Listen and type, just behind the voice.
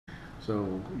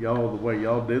So y'all, the way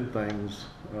y'all did things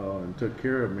and took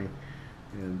care of me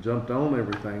and jumped on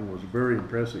everything was very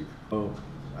impressive.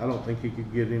 I don't think it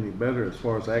could get any better as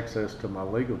far as access to my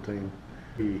legal team.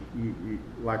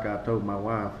 Like I told my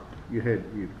wife,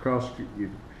 you'd crossed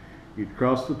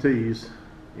the T's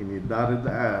and you dotted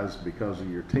the I's because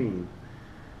of your team.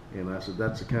 And I said,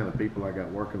 that's the kind of people I got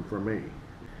working for me.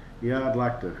 Yeah, I'd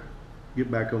like to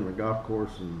get back on the golf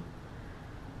course and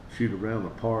shoot around the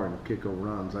par and kick over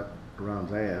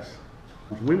Ron's ass.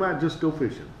 We might just go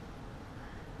fishing,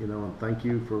 and thank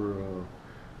you for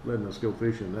letting us go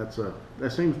fishing.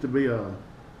 That seems to be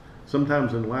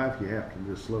sometimes in life you have to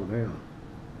just slow down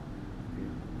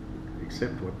and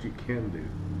accept what you can do.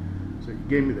 So you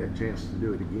gave me that chance to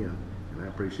do it again, and I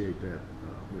appreciate that,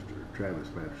 Mr. Travis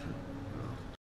Patterson.